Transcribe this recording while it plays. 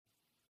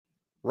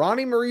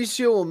Ronnie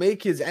Mauricio will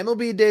make his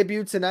MLB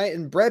debut tonight,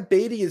 and Brett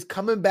Baty is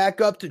coming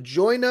back up to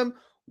join him.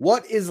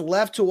 What is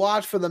left to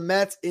watch for the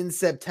Mets in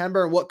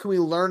September, and what can we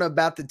learn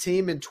about the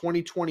team in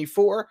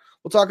 2024?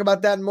 We'll talk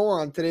about that and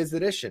more on today's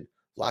edition,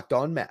 Locked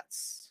On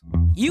Mets.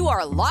 You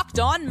are Locked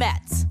On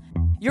Mets,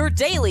 your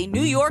daily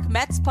New York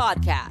Mets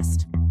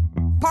podcast.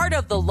 Part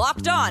of the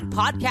Locked On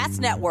Podcast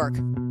Network,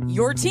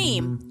 your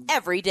team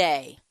every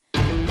day.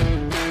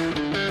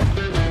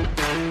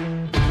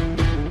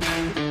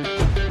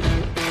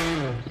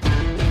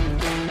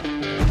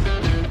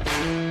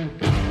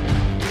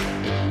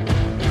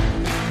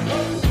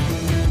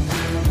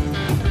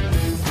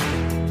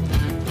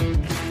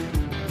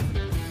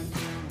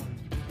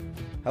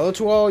 Hello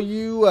to all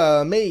you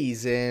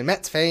amazing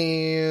Mets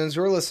fans.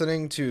 You're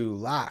listening to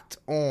Locked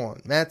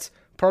On Mets,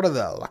 part of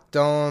the Locked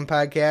On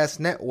Podcast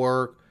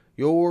Network,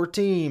 your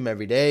team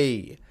every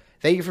day.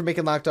 Thank you for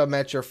making Locked On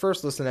Mets your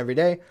first listen every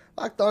day.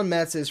 Locked On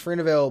Mets is free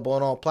and available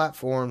on all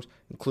platforms,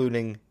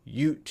 including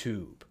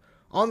YouTube.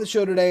 On the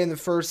show today, in the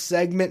first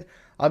segment,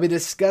 I'll be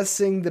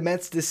discussing the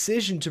Mets'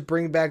 decision to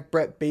bring back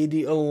Brett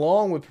Baty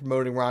along with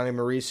promoting Ronnie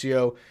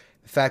Mauricio.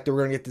 The fact that we're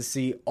going to get to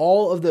see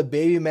all of the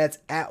baby Mets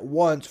at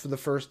once for the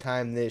first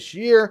time this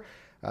year.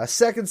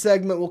 Second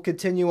segment, we'll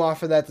continue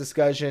off of that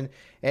discussion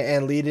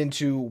and lead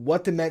into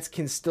what the Mets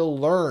can still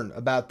learn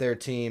about their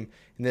team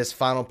in this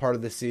final part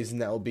of the season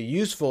that will be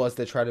useful as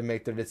they try to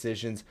make their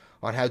decisions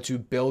on how to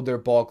build their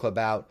ball club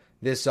out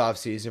this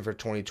offseason for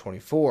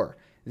 2024.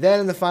 Then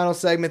in the final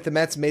segment, the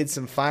Mets made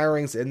some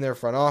firings in their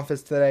front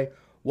office today.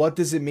 What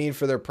does it mean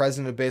for their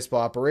president of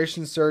baseball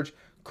operations search?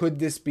 Could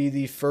this be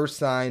the first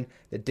sign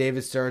that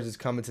David Stearns is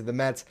coming to the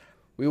Mets?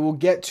 We will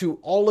get to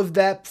all of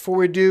that. Before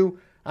we do,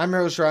 I'm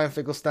your host, Ryan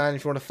Finkelstein.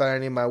 If you want to find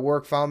any of my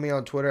work, follow me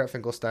on Twitter at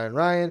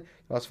FinkelsteinRyan. You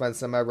can also find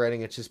some of my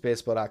writing at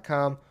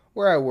justbaseball.com,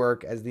 where I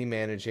work as the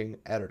managing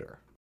editor.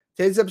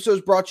 Today's episode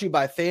is brought to you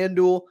by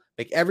FanDuel.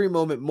 Make every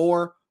moment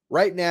more.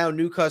 Right now,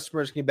 new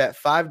customers can bet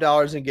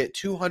 $5 and get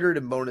 $200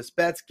 in bonus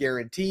bets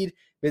guaranteed.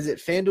 Visit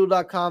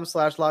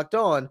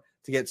FanDuel.com/lockedon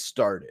to get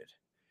started.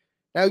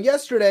 Now,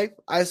 yesterday,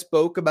 I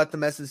spoke about the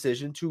Mets'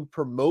 decision to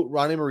promote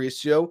Ronnie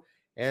Mauricio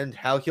and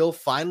how he'll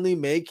finally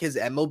make his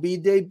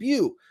MLB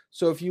debut.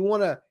 So if you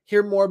want to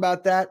hear more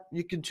about that,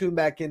 you can tune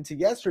back into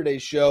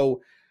yesterday's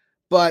show.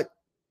 But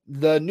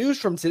the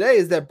news from today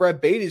is that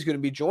Brett Baty is going to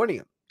be joining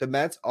him. The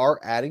Mets are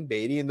adding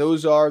Baty, and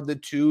those are the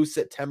two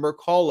September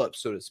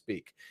call-ups, so to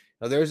speak.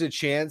 Now, there's a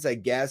chance, I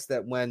guess,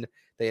 that when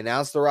they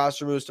announce the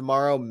roster moves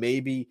tomorrow,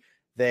 maybe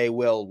they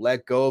will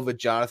let go of a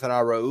Jonathan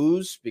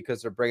Arauz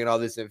because they're bringing all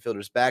these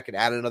infielders back and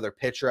add another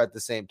pitcher at the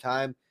same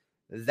time.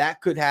 That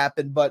could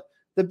happen. But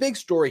the big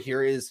story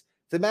here is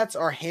the Mets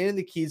are handing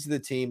the keys of the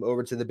team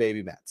over to the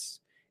baby Mets.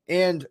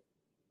 And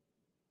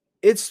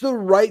it's the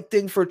right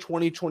thing for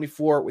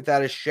 2024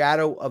 without a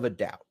shadow of a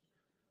doubt.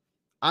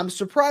 I'm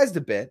surprised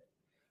a bit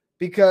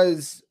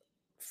because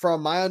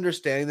from my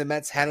understanding, the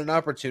Mets had an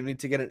opportunity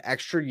to get an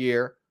extra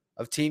year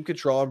of team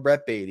control on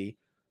Brett Baty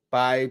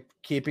by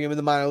keeping him in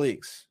the minor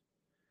leagues.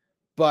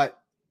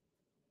 But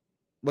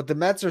what the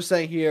Mets are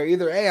saying here,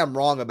 either A, I'm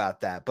wrong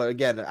about that. But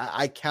again,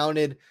 I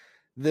counted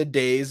the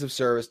days of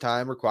service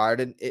time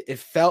required, and it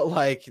felt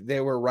like they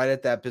were right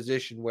at that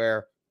position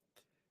where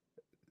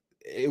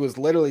it was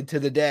literally to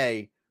the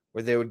day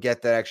where they would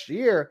get that extra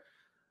year.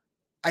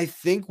 I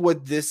think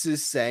what this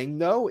is saying,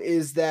 though,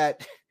 is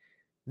that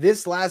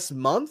this last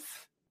month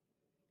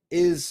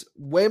is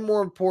way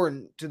more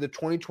important to the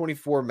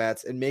 2024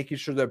 Mets and making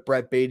sure that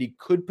Brett Baty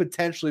could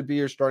potentially be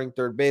your starting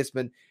third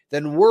baseman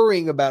than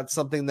worrying about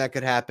something that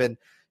could happen,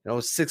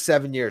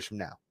 6-7 years from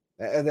now.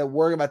 And then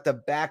worrying about the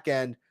back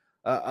end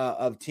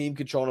of team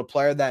control and a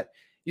player that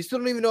you still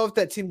don't even know if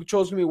that team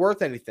control is going to be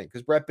worth anything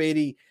because Brett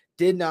Baty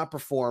did not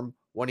perform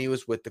when he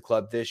was with the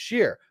club this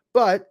year.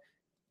 But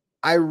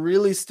I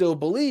really still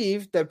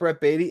believe that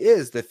Brett Baty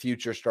is the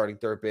future starting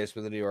third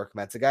baseman of the New York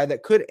Mets, a guy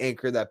that could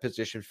anchor that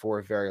position for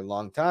a very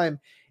long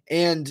time.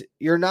 And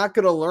you're not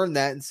going to learn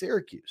that in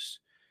Syracuse.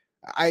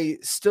 I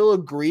still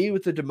agree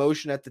with the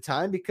demotion at the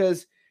time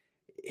because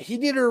he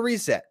needed a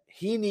reset.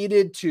 He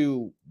needed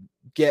to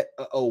get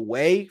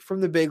away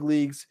from the big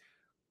leagues,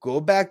 go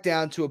back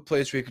down to a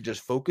place where he could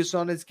just focus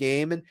on his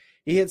game. And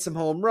he hit some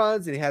home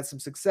runs and he had some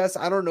success.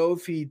 I don't know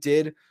if he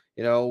did,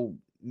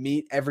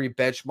 meet every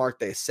benchmark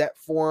they set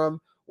for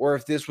him, or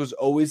if this was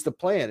always the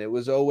plan. It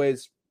was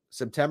always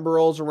September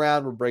rolls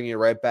around, we're bringing you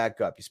right back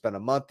up. You spend a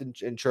month in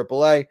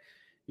AAA,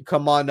 you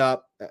come on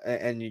up,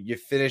 and you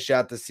finish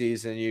out the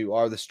season, you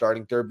are the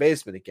starting third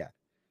baseman again.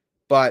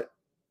 But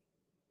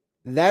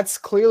that's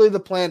clearly the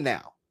plan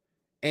now.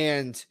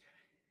 And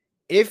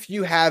if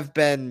you have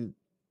been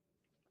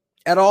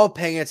at all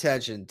paying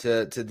attention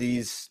to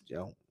these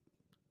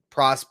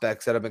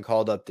prospects that have been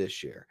called up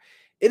this year,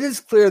 it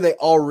is clear they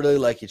all really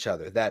like each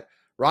other. That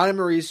Ronnie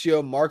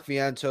Mauricio, Mark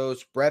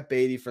Vientos, Brett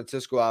Baty,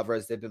 Francisco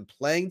Alvarez, they've been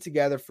playing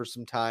together for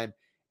some time,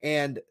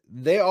 and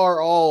they are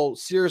all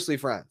seriously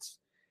friends.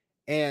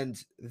 And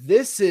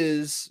this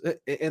is,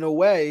 in a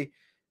way,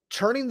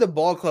 turning the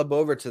ball club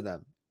over to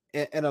them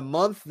in a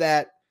month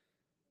that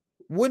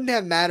wouldn't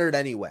have mattered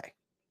anyway.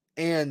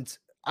 And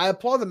I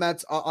applaud the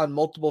Mets on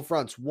multiple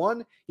fronts.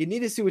 One, you need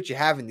to see what you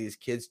have in these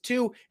kids.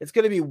 Two, it's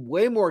going to be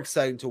way more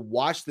exciting to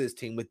watch this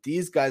team with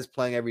these guys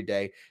playing every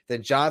day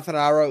than Jonathan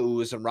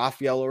Arauz and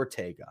Rafael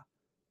Ortega.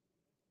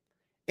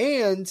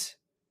 And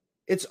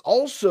it's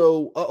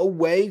also a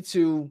way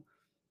to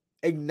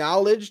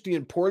acknowledge the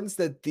importance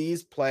that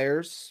these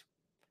players,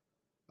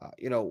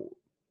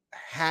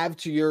 have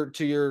to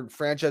your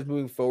franchise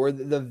moving forward,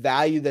 the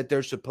value that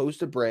they're supposed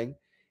to bring,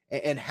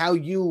 and how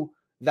you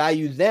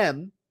value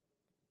them.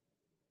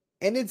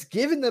 And it's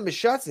giving them a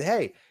shot to say,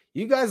 hey,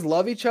 you guys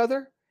love each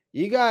other.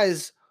 You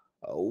guys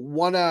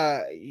want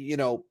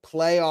to,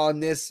 play on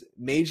this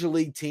major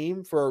league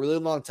team for a really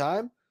long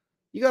time.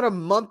 You got a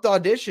month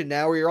audition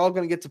now where you're all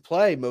going to get to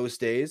play most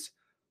days.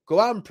 Go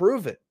out and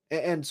prove it.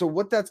 And so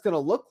what that's going to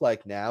look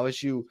like now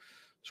as you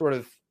sort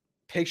of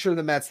picture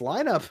the Mets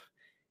lineup,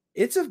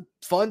 it's a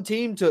fun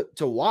team to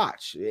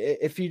watch.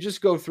 If you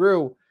just go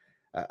through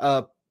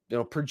a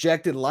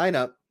projected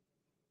lineup,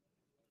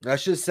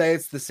 let's just say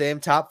it's the same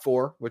top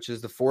four, which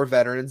is the four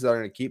veterans that are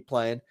going to keep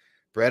playing: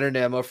 Brandon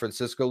Nimmo,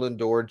 Francisco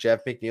Lindor,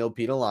 Jeff McNeil,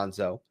 Pete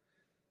Alonso.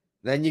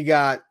 Then you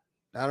got,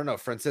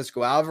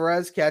 Francisco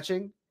Alvarez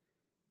catching.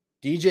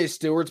 DJ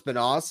Stewart's been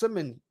awesome,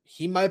 and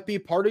he might be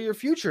part of your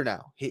future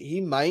now.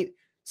 He might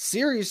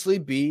seriously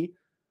be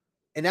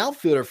an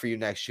outfielder for you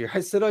next year.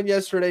 I said on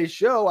yesterday's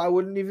show, I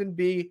wouldn't even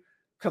be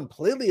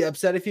completely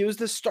upset if he was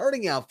the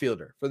starting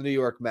outfielder for the New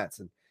York Mets.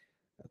 And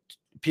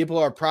people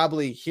are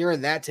probably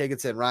hearing that take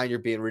and saying, Ryan, you're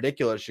being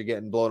ridiculous. You're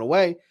getting blown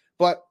away.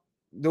 But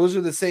those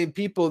are the same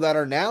people that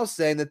are now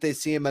saying that they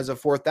see him as a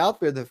fourth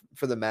outfielder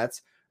for the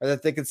Mets, or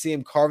that they could see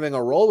him carving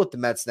a role with the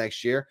Mets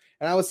next year.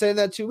 And I was saying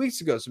that 2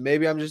 weeks ago. So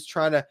maybe I'm just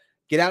trying to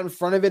get out in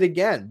front of it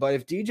again. But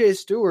if DJ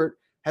Stewart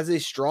has a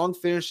strong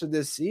finish to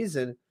this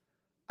season,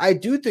 I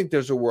do think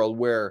there's a world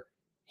where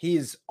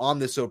he's on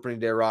this opening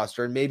day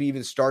roster and maybe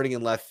even starting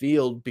in left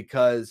field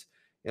because,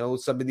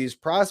 some of these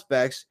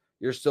prospects,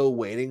 you're still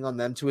waiting on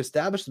them to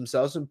establish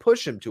themselves and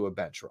push him to a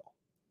bench role.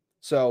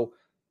 So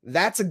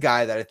that's a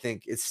guy that I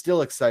think is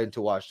still exciting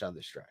to watch down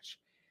the stretch.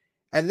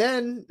 And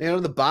then,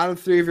 the bottom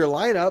three of your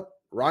lineup,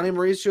 Ronnie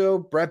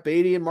Mauricio, Brett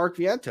Baty, and Mark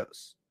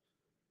Vientos.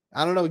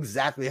 I don't know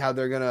exactly how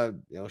they're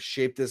going to,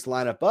 shape this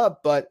lineup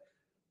up, but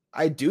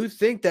I do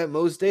think that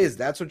most days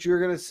that's what you're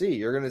going to see.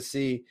 You're going to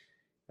see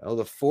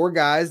the four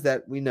guys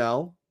that we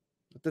know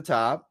at the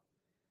top.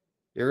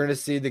 You're going to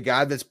see the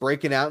guy that's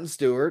breaking out in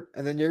Stewart,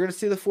 and then you're going to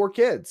see the four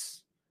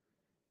kids.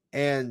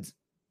 And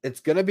it's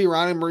going to be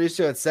Ronnie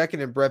Mauricio at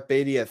second and Brett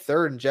Baty at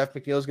third, and Jeff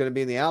McNeil is going to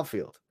be in the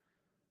outfield.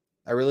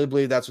 I really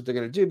believe that's what they're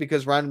going to do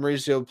because Ronnie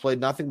Mauricio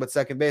played nothing but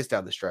second base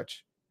down the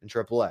stretch in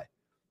AAA.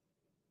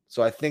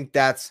 So I think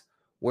that's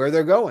where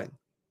they're going.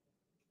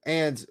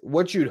 And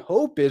what you'd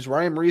hope is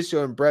Ryan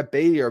Mauricio and Brett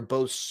Baty are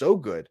both so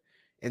good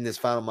in this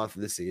final month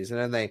of the season,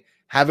 and they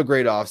have a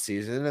great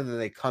offseason, and then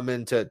they come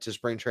into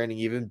spring training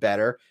even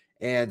better,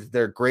 and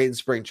they're great in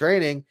spring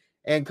training.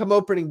 And come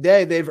opening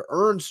day, they've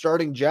earned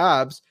starting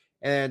jobs.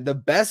 And the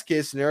best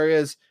case scenario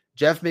is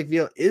Jeff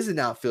McNeil is an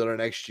outfielder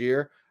next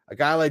year. A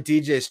guy like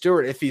DJ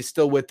Stewart, if he's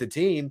still with the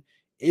team,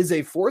 is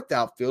a fourth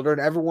outfielder, and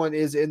everyone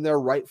is in their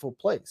rightful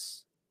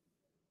place.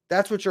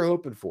 That's what you're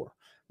hoping for.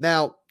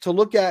 Now, to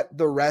look at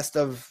the rest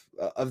of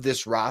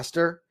this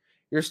roster,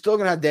 you're still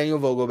going to have Daniel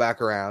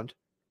Vogelbach around.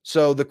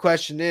 So the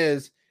question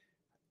is,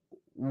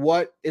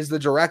 what is the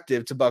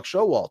directive to Buck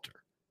Showalter?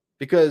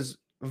 Because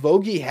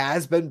Vogie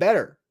has been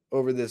better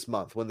over this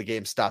month when the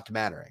game stopped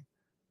mattering.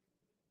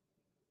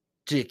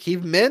 Do you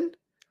keep him in,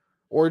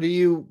 or do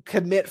you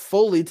commit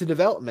fully to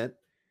development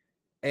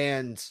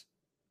and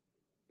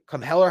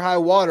come hell or high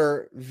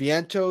water,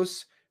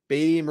 Vientos,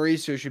 Baty, and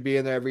Mauricio should be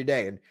in there every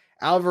day? And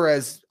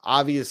Alvarez,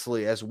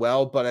 obviously, as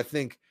well, but I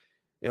think,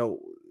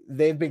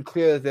 they've been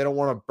clear that they don't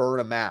want to burn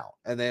him out,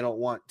 and they don't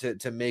want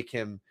to make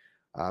him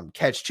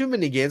catch too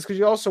many games because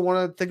you also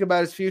want to think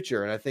about his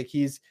future. And I think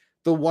he's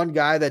the one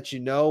guy that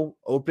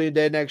opening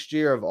day next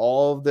year of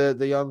all of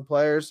the young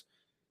players,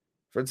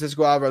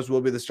 Francisco Alvarez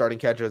will be the starting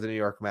catcher of the New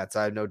York Mets.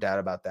 I have no doubt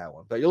about that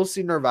one. But you'll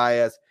see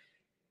Narvaez.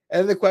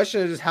 And the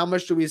question is, how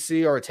much do we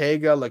see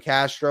Ortega,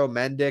 LeCastro,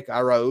 Mendick,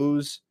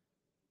 Arauz?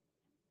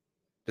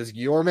 Does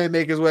Guillorme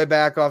make his way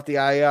back off the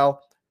IL?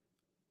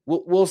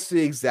 We'll see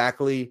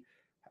exactly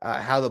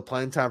how the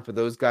playing time for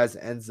those guys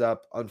ends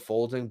up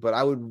unfolding. But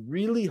I would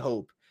really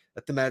hope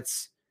that the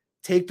Mets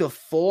take the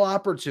full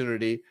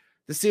opportunity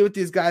to see what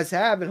these guys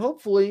have. And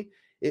hopefully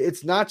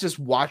it's not just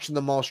watching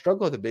them all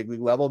struggle at the big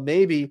league level.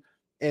 Maybe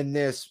in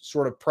this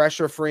sort of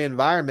pressure-free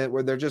environment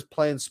where they're just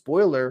playing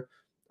spoiler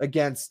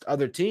against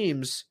other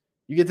teams,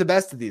 you get the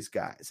best of these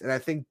guys. And I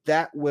think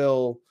that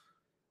will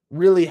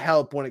really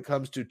help when it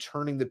comes to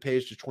turning the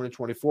page to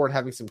 2024 and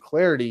having some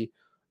clarity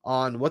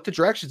on what the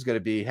direction is going to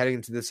be heading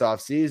into this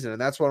offseason.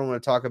 And that's what I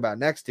want to talk about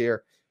next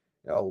here.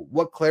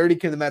 What clarity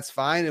can the Mets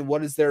find and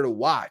what is there to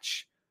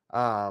watch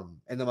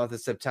in the month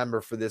of September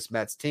for this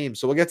Mets team?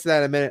 So we'll get to that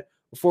in a minute.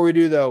 Before we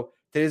do, though,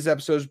 today's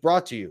episode is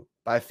brought to you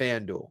by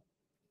FanDuel.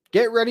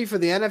 Get ready for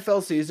the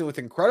NFL season with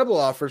incredible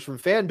offers from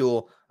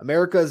FanDuel,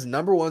 America's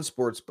 #1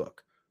 sportsbook.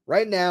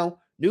 Right now,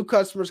 New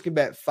customers can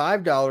bet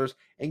 $5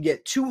 and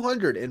get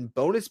 $200 in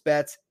bonus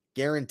bets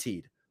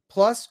guaranteed.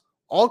 Plus,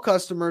 all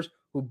customers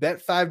who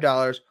bet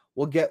 $5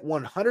 will get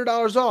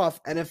 $100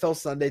 off NFL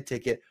Sunday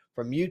Ticket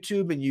from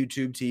YouTube and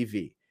YouTube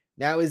TV.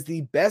 Now is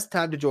the best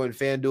time to join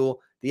FanDuel.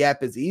 The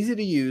app is easy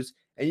to use,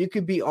 and you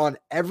can be on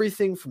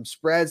everything from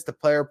spreads to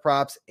player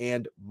props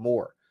and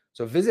more.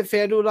 So visit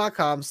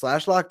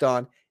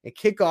FanDuel.com/lockedon and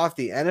kick off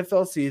the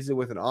NFL season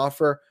with an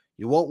offer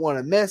you won't want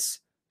to miss.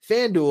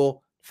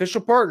 FanDuel,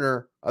 official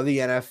partner of the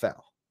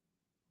NFL.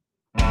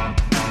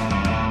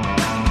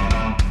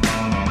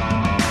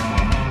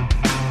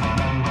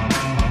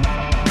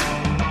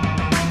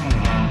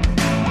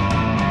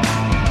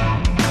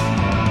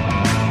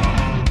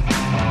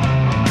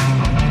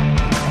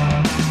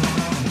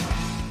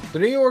 The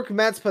New York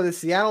Mets play the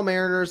Seattle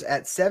Mariners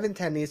at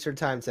 7:10 Eastern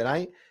Time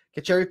tonight.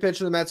 Catch every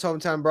pitch of the Mets'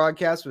 hometown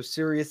broadcast with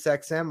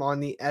SiriusXM on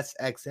the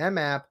SXM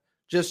app.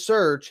 Just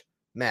search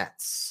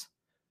Mets.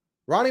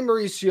 Ronnie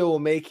Mauricio will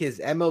make his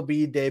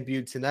MLB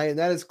debut tonight, and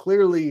that is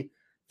clearly, I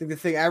think, the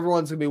thing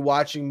everyone's going to be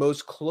watching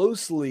most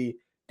closely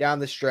down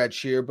the stretch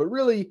here. But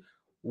really,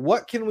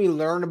 what can we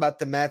learn about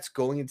the Mets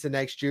going into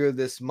next year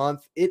this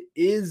month? It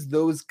is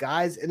those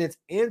guys, and it's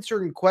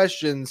answering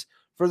questions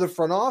for the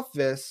front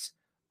office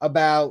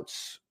about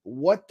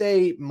what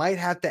they might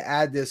have to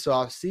add this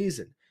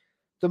offseason.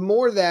 The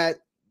more that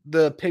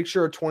the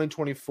picture of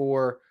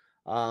 2024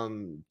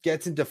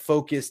 gets into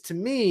focus, to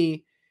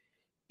me,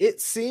 it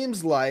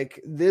seems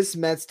like this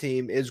Mets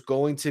team is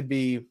going to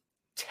be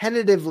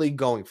tentatively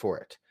going for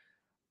it.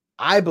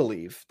 I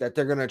believe that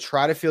they're going to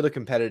try to field a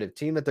competitive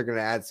team, that they're going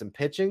to add some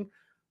pitching,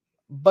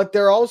 but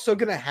they're also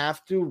going to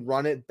have to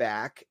run it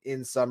back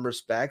in some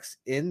respects,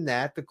 in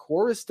that the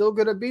core is still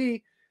going to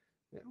be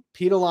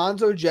Pete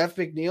Alonso, Jeff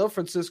McNeil,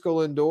 Francisco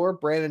Lindor,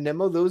 Brandon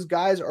Nimmo. Those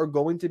guys are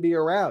going to be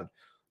around.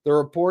 The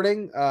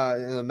reporting,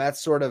 the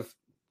Mets sort of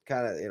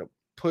kind of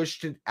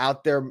pushed it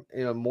out there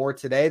more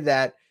today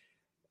that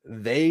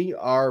they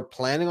are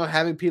planning on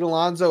having Pete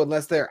Alonso,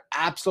 unless they're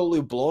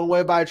absolutely blown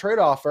away by a trade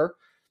offer.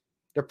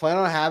 They're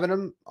planning on having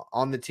him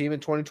on the team in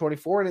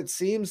 2024, and it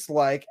seems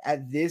like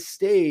at this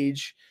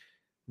stage,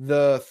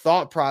 the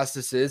thought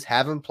process is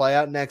have him play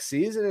out next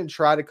season and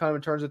try to come to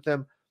terms with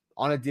him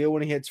on a deal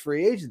when he hits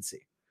free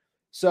agency.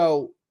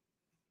 So,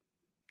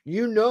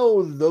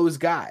 those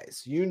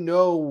guys,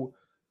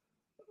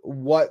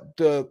 what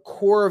the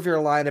core of your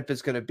lineup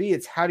is going to be.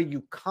 It's how do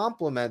you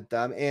complement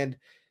them? And,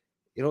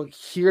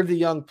 here the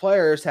young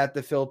players have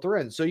to filter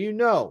in. So,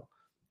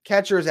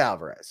 catcher is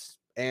Alvarez,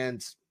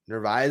 and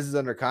Narvaez is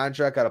under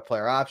contract, got a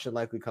player option,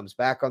 likely comes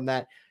back on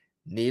that.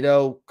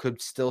 Nito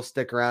could still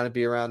stick around and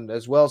be around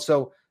as well.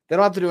 So they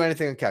don't have to do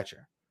anything on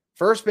catcher.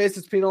 First base,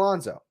 it's Pete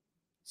Alonso.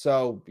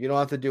 So you don't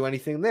have to do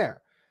anything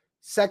there.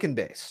 Second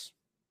base,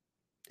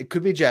 it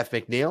could be Jeff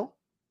McNeil.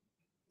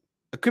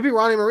 It could be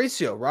Ronnie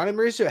Mauricio. Ronnie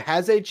Mauricio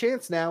has a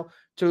chance now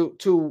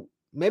to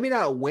maybe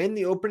not win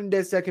the opening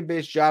day second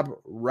base job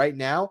right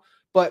now,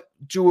 but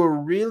do a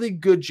really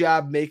good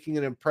job making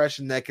an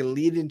impression that can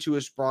lead into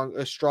a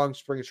strong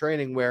spring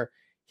training where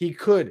he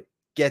could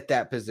get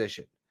that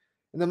position.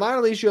 In the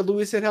minor leagues, you have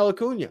Luis Angel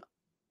Acuna,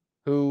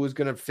 who is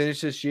going to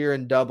finish this year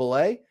in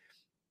AA.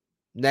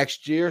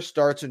 Next year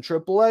starts in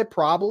AAA.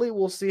 Probably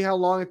we'll see how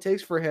long it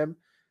takes for him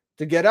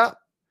to get up.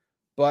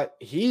 But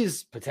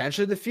he's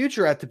potentially the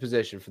future at the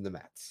position for the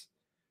Mets.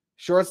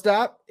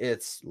 Shortstop,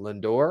 it's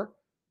Lindor.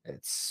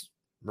 It's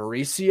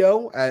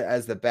Mauricio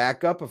as the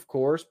backup, of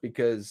course,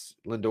 because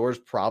Lindor is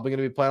probably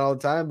going to be playing all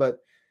the time. But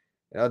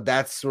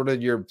that's sort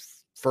of your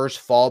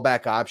first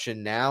fallback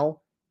option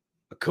now.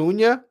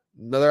 Acuna,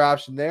 another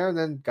option there. And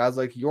then guys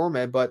like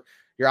Yorman, but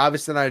you're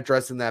obviously not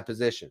addressing that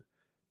position.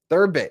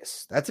 Third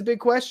base, that's a big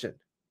question.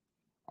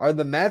 Are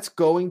the Mets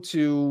going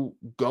to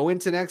go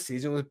into next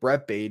season with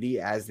Brett Baty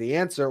as the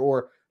answer,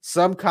 or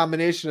some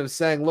combination of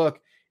saying,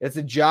 look, it's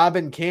a job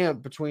in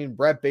camp between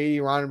Brett Baty,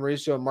 Ron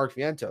Mauricio, and Mark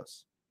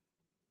Vientos?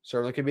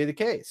 Certainly could be the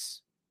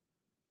case.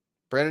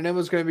 Brandon Nimmo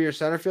is going to be your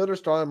center fielder.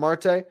 Starlin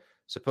Marte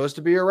supposed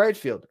to be your right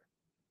fielder.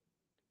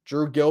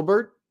 Drew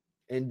Gilbert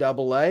in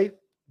AA,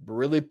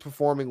 really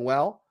performing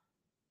well.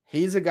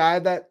 He's a guy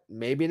that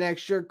maybe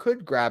next year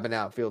could grab an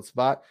outfield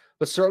spot,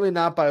 but certainly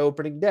not by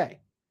opening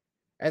day.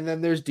 And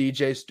then there's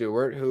DJ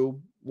Stewart,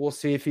 who we'll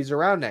see if he's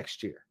around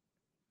next year.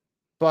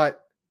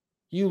 But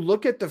you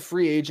look at the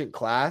free agent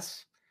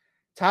class,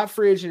 top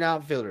free agent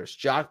outfielders,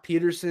 Jock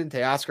Peterson,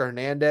 Teoscar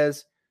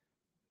Hernandez,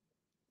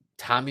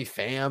 Tommy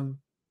Pham,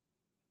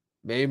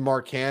 maybe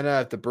Mark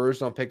Hanna if the Brewers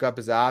don't pick up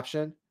his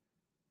option.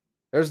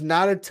 There's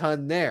not a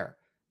ton there.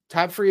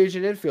 Top free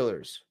agent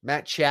infielders,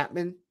 Matt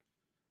Chapman.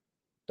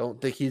 Don't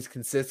think he's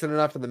consistent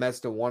enough for the Mets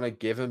to want to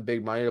give him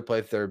big money to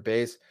play third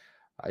base.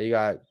 You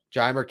got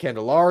Jeimer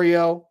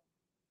Candelario.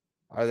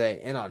 Are they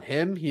in on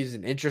him? He's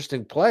an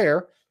interesting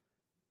player.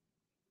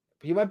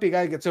 He might be a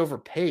guy that gets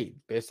overpaid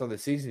based on the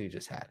season he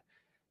just had.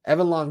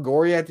 Evan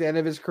Longoria at the end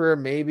of his career,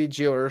 maybe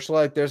Gio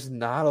Urshela. There's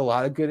not a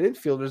lot of good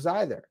infielders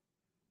either.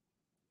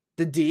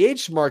 The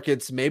DH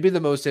market's maybe the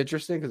most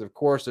interesting because, of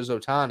course, there's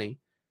Ohtani.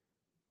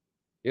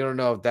 You don't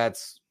know if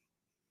that's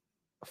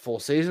a full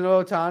season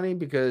of Ohtani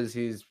because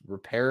he's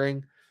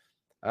repairing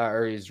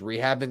or he's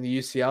rehabbing the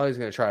UCL. He's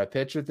going to try to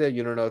pitch with it.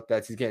 You don't know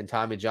if he's getting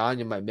Tommy John.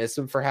 You might miss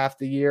him for half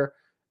the year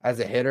as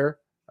a hitter.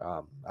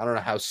 I don't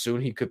know how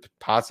soon he could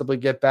possibly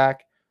get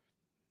back.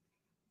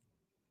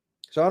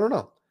 So I don't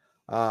know.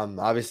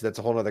 Obviously, that's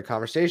a whole other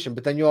conversation.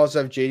 But then you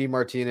also have JD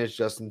Martinez,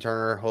 Justin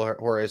Turner,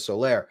 Jorge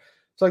Soler.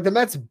 So like the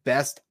Mets'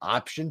 best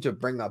option to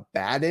bring a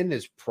bat in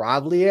is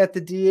probably at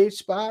the DH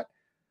spot.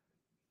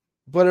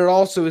 But it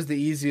also is the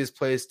easiest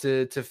place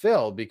to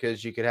fill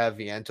because you could have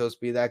Vientos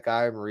be that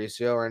guy,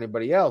 Mauricio, or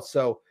anybody else.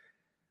 So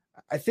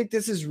I think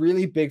this is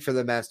really big for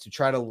the Mets to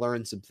try to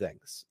learn some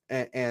things.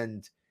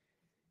 And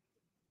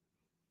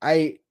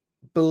I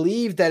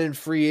believe that in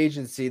free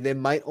agency, they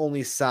might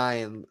only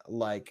sign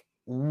like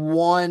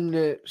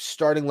one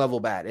starting level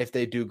bat if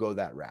they do go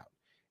that route.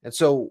 And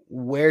so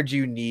where do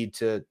you need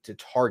to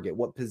target?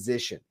 What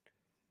position?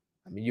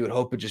 I mean, you would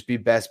hope it'd just be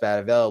best bat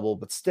available,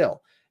 but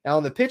still. Now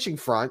on the pitching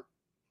front,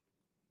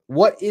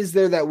 what is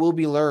there that will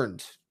be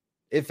learned,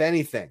 if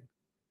anything,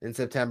 in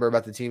September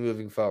about the team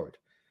moving forward?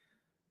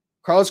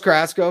 Carlos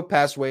Carrasco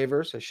passed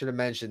waivers. I should have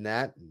mentioned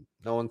that.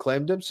 No one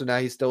claimed him, so now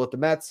he's still with the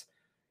Mets.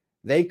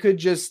 They could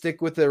just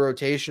stick with the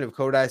rotation of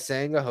Kodai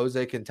Senga,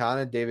 Jose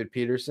Quintana, David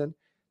Peterson,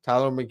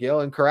 Tyler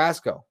McGill, and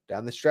Carrasco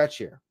down the stretch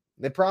here.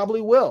 They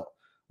probably will,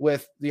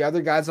 with the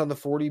other guys on the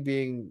 40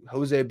 being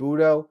Jose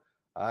Budo,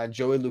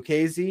 Joey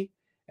Lucchesi,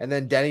 and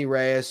then Denny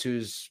Reyes,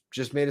 who's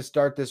just made a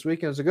start this week,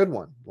 and it was a good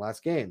one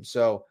last game.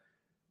 So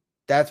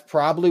that's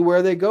probably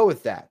where they go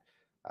with that.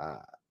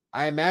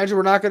 I imagine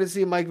we're not going to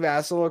see Mike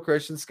Vasil or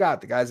Christian Scott,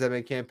 the guys I've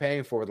been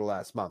campaigning for the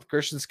last month.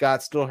 Christian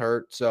Scott's still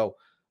hurt, so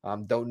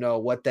don't know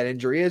what that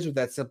injury is, or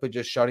that's simply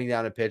just shutting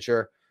down a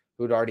pitcher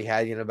who'd already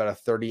had about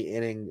a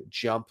 30-inning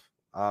jump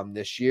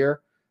this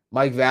year.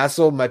 Mike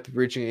Vasil might be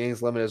reaching an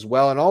innings limit as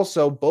well, and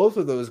also both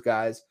of those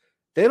guys,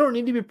 they don't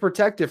need to be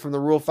protected from the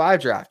Rule 5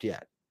 draft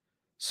yet.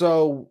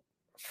 So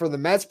for the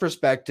Mets'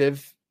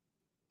 perspective,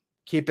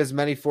 keep as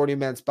many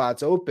 40-man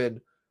spots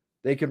open.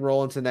 They can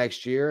roll into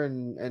next year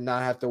and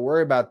not have to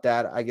worry about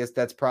that. I guess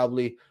that's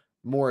probably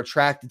more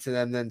attractive to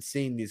them than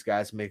seeing these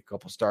guys make a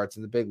couple starts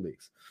in the big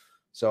leagues.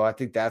 So I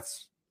think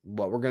that's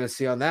what we're going to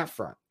see on that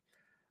front.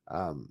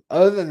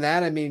 Other than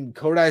that, I mean,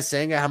 Kodai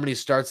Senga, how many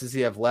starts does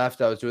he have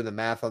left? I was doing the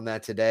math on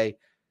that today.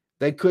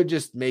 They could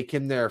just make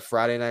him their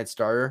Friday night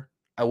starter.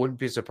 I wouldn't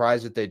be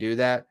surprised if they do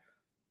that.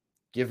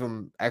 Give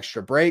him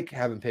extra break,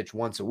 have him pitch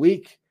once a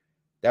week.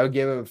 That would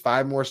give him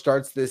 5 more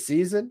starts this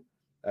season.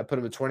 I put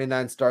him at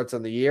 29 starts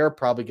on the year,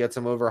 probably gets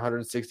him over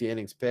 160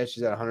 innings pitched.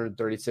 He's at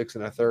 136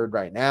 and a third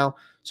right now.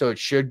 So it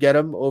should get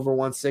him over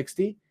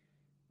 160.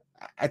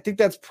 I think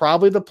that's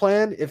probably the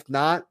plan. If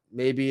not,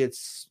 maybe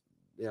it's,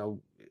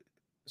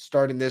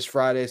 starting this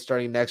Friday,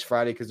 starting next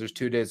Friday, because there's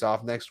 2 days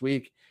off next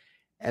week.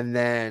 And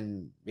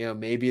then,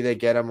 maybe they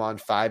get him on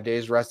 5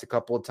 days rest a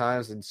couple of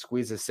times and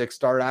squeeze a 6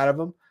 start out of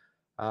him.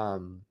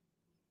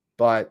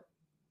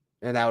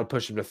 And that would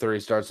push him to 30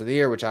 starts of the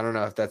year, which I don't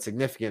know if that's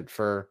significant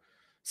for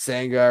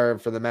Senga or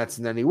for the Mets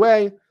in any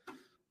way.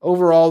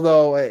 Overall,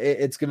 though,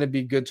 it's going to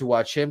be good to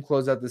watch him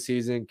close out the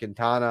season,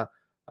 Quintana,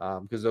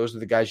 because those are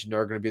the guys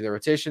are going to be in the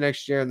rotation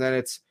next year. And then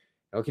it's,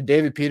 can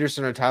David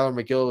Peterson or Tyler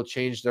McGill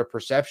change their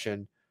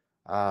perception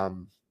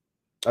of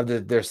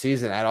their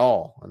season at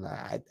all? And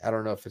I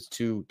don't know if it's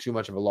too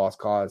much of a lost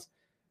cause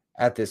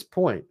at this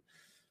point.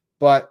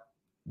 But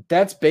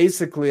that's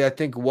basically, I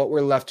think, what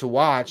we're left to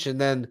watch.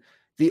 And then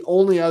the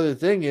only other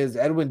thing is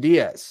Edwin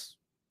Diaz.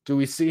 Do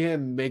we see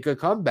him make a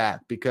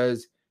comeback?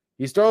 Because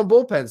he's throwing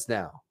bullpens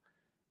now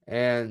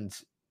and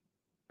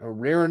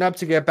rearing up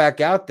to get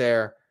back out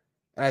there.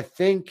 And I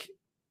think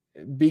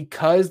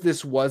because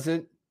this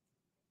wasn't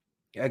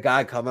a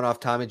guy coming off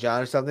Tommy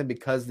John or something,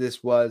 because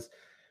this was,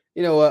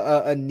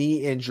 a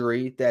knee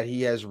injury that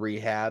he has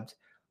rehabbed,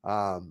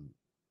 and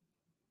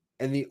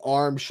the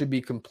arm should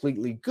be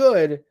completely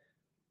good.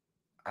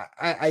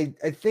 I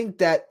think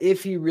that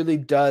if he really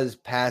does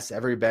pass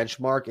every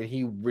benchmark and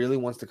he really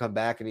wants to come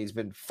back and he's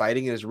been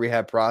fighting in his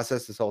rehab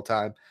process this whole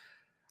time,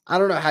 I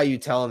don't know how you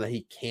tell him that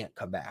he can't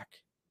come back.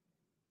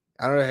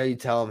 I don't know how you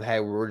tell him, hey,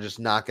 we're just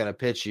not going to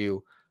pitch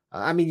you.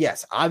 I mean,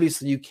 yes,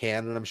 obviously you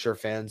can, and I'm sure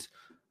fans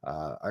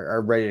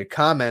are ready to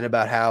comment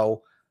about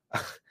how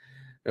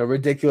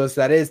ridiculous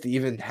that is to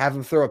even have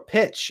him throw a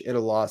pitch in a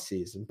lost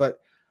season. But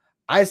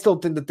I still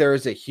think that there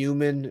is a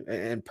human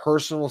and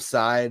personal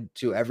side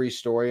to every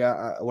story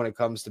when it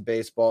comes to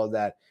baseball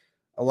that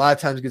a lot of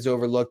times gets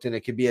overlooked, and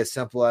it could be as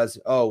simple as,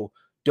 oh,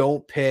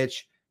 don't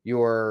pitch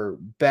your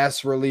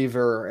best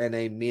reliever in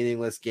a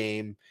meaningless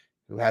game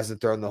who hasn't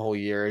thrown the whole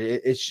year.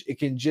 It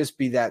can just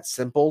be that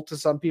simple to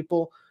some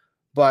people,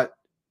 but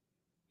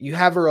you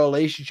have a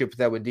relationship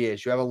with Edwin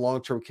Diaz. You have a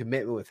long-term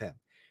commitment with him.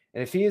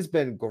 And if he has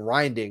been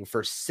grinding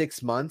for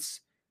 6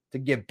 months to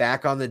get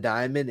back on the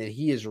diamond and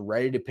he is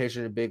ready to pitch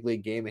in a big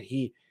league game and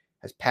he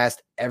has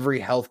passed every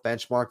health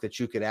benchmark that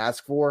you could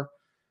ask for,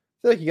 I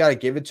feel like you got to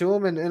give it to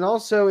him. And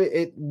also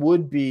it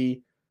would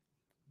be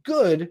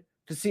good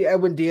to see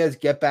Edwin Diaz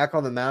get back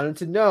on the mound and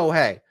to know,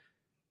 hey,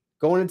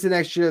 going into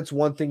next year, that's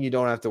one thing you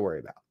don't have to worry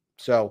about.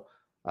 So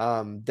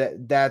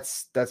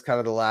That's kind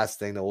of the last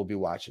thing that we'll be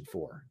watching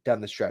for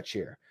down the stretch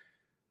here.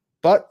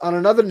 But on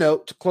another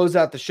note, to close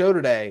out the show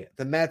today,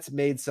 the Mets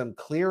made some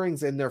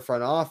clearings in their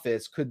front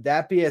office. Could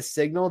that be a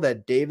signal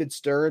that David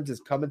Stearns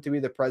is coming to be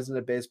the president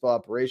of baseball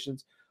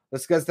operations?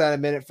 Let's discuss that in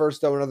a minute.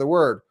 First, though, another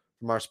word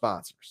from our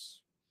sponsors.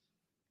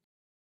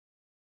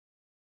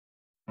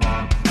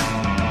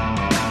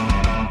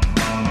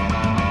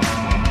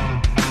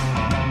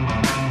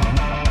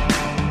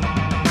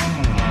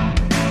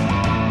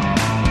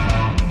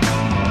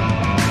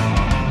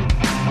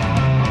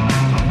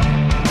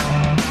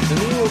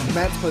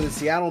 Mets play the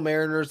Seattle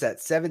Mariners at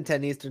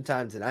 7:10 Eastern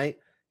Time tonight.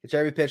 Catch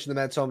every pitch in the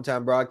Mets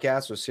hometown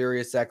broadcast with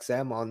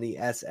SiriusXM on the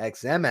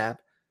SXM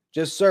app.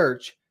 Just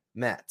search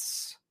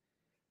Mets.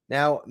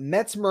 Now,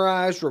 Mets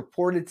Mirage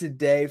reported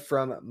today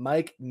from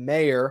Mike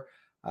Mayer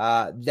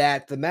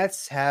that the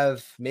Mets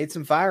have made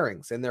some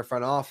firings in their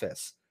front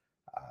office.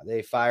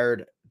 They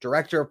fired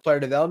Director of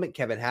Player Development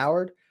Kevin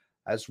Howard,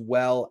 as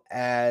well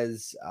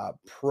as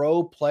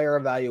Pro Player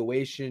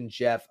Evaluation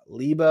Jeff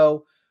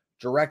Lebo,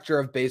 Director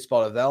of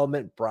Baseball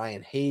Development,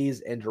 Brian Hayes,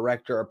 and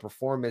Director of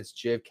Performance,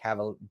 Jim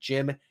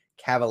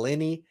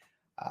Cavallini.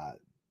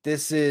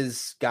 This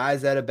is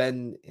guys that have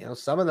been,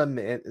 some of them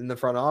in the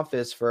front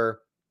office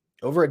for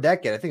over a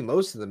decade. I think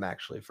most of them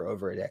actually for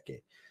over a decade.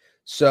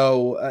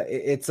 So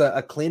it's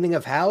a cleaning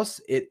of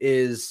house. It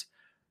is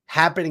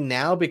happening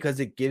now because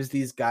it gives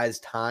these guys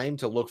time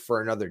to look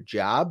for another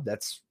job.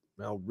 That's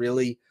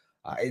really,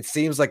 it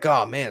seems like,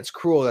 oh man, it's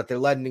cruel that they're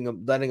letting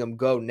them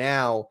go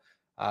now.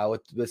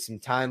 With some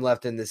time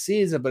left in the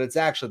season, but it's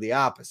actually the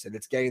opposite.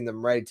 It's getting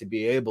them ready to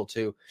be able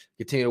to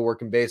continue to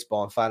work in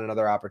baseball and find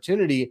another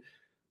opportunity.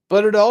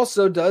 But it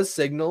also does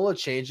signal a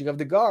changing of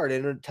the guard,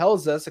 and it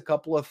tells us a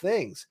couple of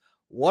things.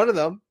 One of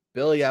them,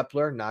 Billy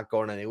Epler not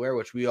going anywhere,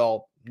 which we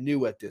all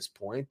knew at this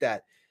point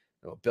that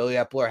Billy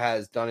Epler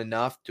has done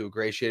enough to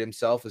ingratiate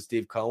himself with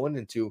Steve Cohen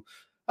and to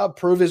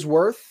prove his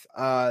worth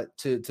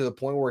to the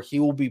point where he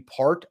will be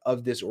part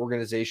of this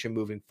organization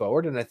moving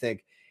forward. And I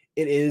think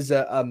it is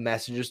a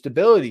message of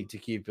stability to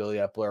keep Billy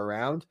Epler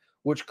around,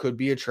 which could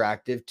be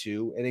attractive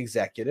to an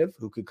executive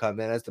who could come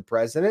in as the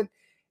president.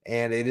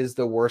 And it is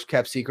the worst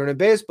kept secret in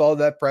baseball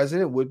that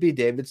president would be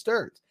David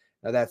Stearns.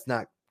 Now, that's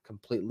not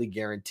completely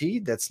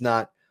guaranteed. That's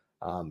not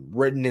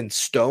written in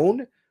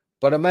stone,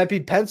 but it might be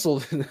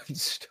penciled in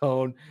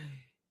stone.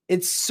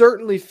 It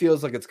certainly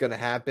feels like it's going to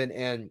happen.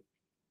 And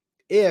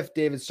if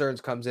David Stearns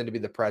comes in to be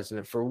the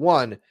president, for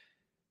one,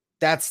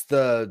 that's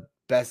the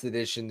best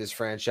addition this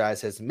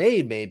franchise has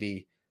made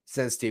maybe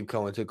since Steve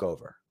Cohen took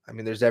over. I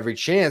mean, there's every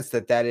chance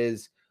that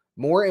is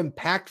more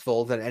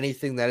impactful than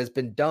anything that has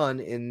been done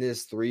in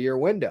this 3-year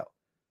window,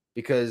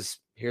 because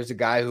here's a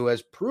guy who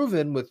has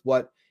proven with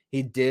what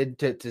he did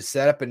to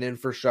set up an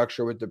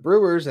infrastructure with the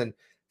Brewers and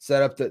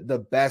set up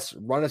the best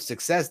run of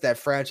success that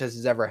franchise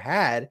has ever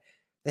had,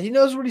 that he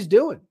knows what he's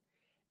doing.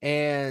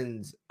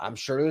 And I'm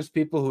sure there's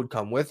people who'd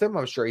come with him.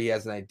 I'm sure he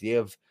has an idea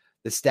of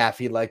the staff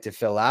he'd like to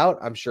fill out.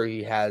 I'm sure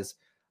he has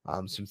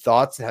some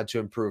thoughts on how to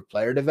improve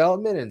player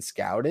development and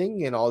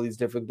scouting and all these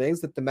different things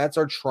that the Mets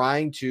are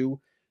trying to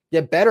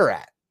get better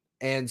at.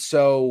 And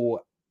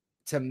so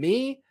to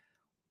me,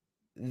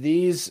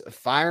 these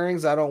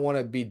firings, I don't want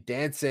to be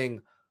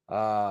dancing,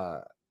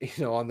 on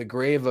the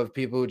grave of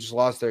people who just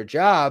lost their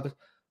jobs,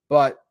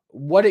 but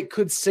what it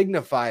could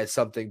signify is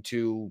something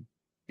to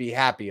be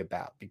happy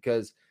about,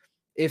 because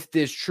if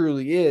this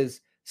truly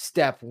is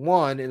step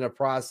one in a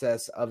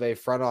process of a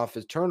front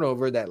office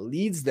turnover that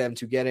leads them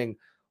to getting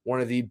one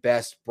of the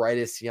best,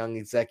 brightest young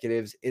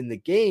executives in the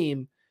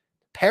game,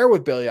 pair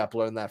with Billy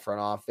Epler in that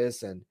front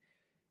office and,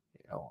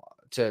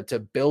 to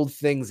build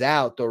things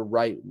out the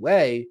right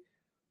way,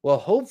 well,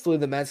 hopefully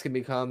the Mets can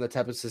become the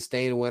type of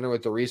sustained winner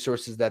with the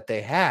resources that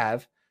they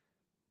have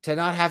to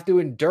not have to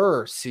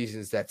endure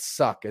seasons that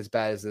suck as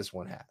bad as this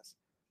one has.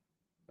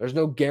 There's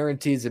no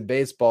guarantees in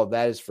baseball,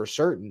 that is for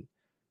certain.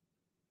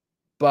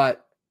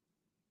 But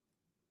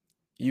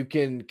you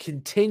can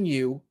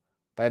continue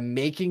by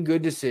making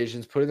good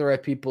decisions, putting the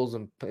right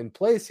people in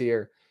place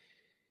here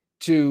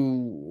to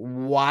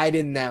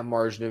widen that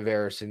margin of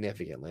error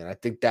significantly. And I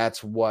think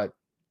that's what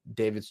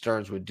David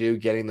Stearns would do,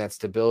 getting that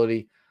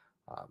stability.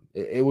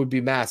 It would be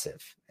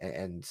massive.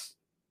 And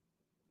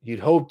you'd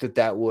hope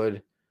that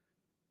would,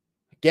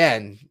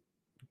 again,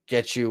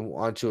 get you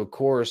onto a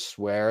course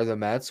where the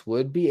Mets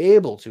would be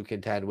able to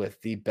contend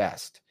with the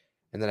best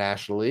in the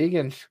National League.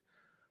 And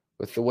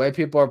with the way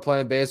people are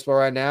playing baseball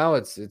right now,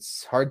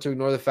 it's hard to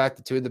ignore the fact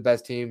that two of the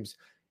best teams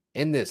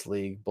in this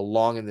league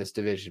belong in this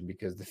division,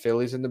 because the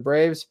Phillies and the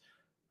Braves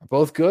are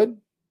both good.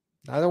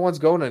 Neither one's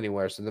going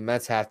anywhere. So the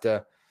Mets have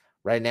to,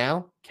 right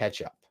now,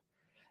 catch up.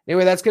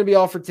 Anyway, that's going to be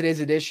all for today's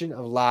edition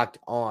of Locked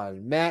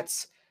On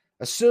Mets.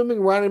 Assuming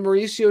Ronnie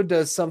Mauricio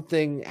does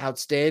something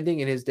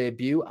outstanding in his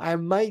debut, I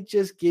might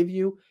just give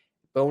you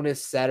a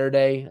bonus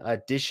Saturday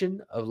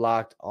edition of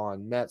Locked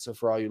On Mets. So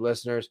for all you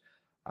listeners,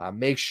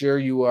 make sure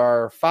you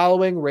are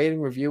following, rating,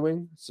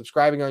 reviewing,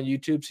 subscribing on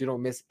YouTube so you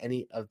don't miss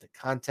any of the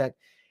content.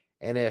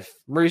 And if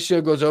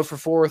Mauricio goes 0 for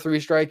 4 or 3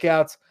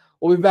 strikeouts,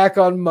 we'll be back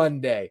on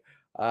Monday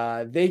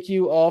Thank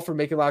you all for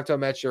making Locked On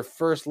Mets your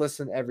first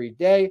listen every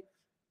day.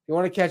 If you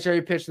want to catch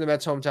every pitch in the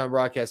Mets hometown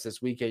broadcast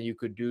this weekend, you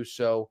could do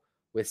so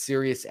with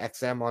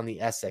SiriusXM on the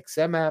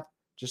SXM app.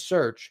 Just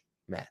search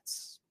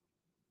Mets.